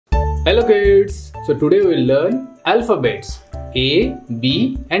Hello kids! So today we'll learn alphabets A,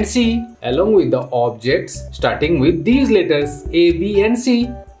 B and C along with the objects starting with these letters A, B and C.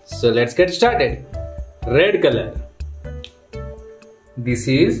 So let's get started. Red color. This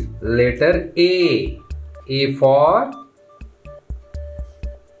is letter A. A for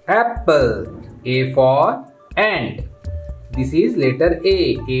apple. A for ant. This is letter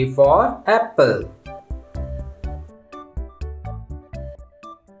A. A for apple.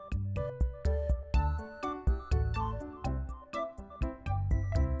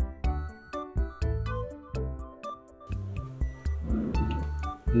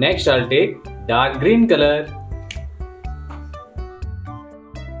 Next I'll take dark green color.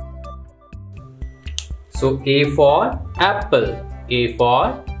 So A for apple. A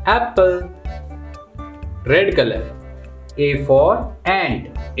for apple. Red color. A for ant.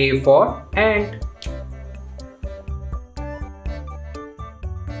 A for ant.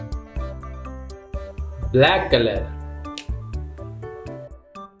 Black color.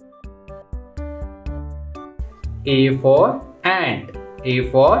 A for ant.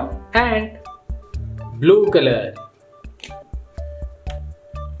 A for ant. Blue color.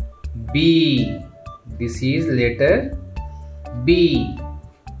 B. This is letter B.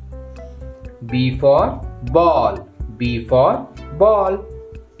 B for ball. B for ball.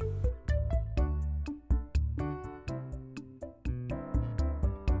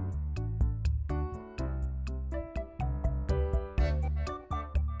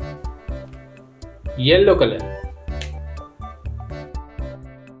 Yellow color.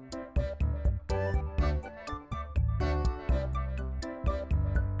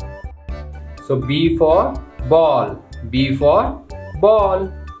 So B for ball. B for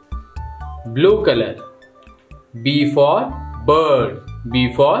ball. Blue color. B for bird.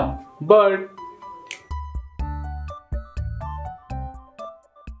 B for bird.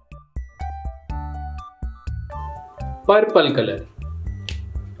 Purple color.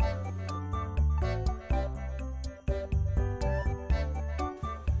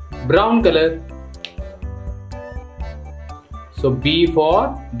 Brown color. So B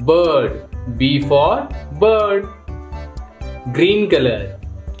for bird. B for bird. Green color.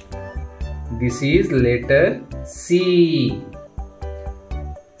 This is letter C.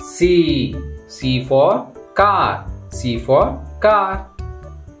 C. C for car. C for car.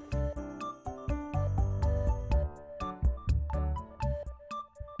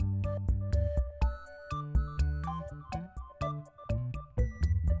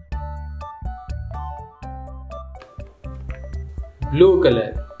 Blue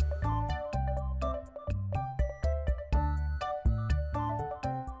color.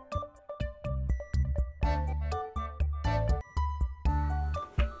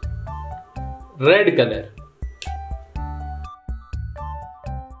 Red color.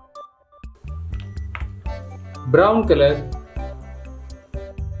 Brown color.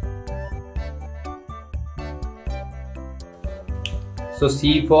 So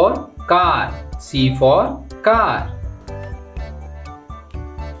C for car. C for car.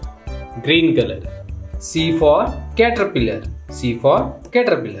 Green color. C for caterpillar. C for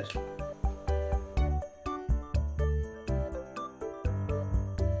caterpillar.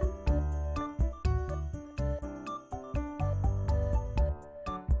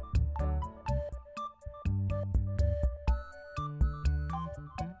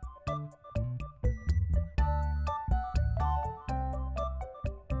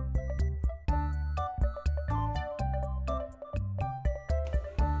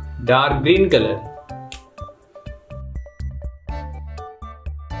 Dark green color.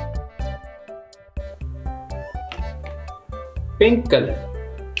 Pink color.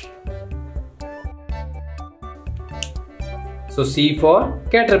 So C for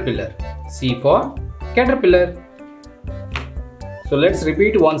caterpillar. C for caterpillar. So let's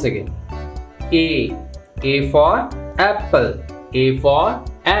repeat once again. A. A for apple. A for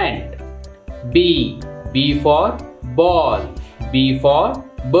ant. B. B for ball. B for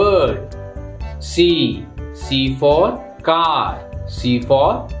bird. C. C for car. C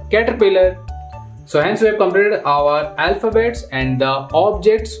for caterpillar. So hence we have completed our alphabets and the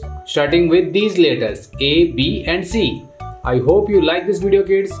objects starting with these letters A, B and C. I hope you like this video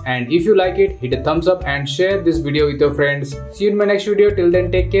kids, and if you like it, hit a thumbs up and share this video with your friends. See you in my next video. Till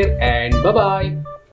then, take care and bye bye.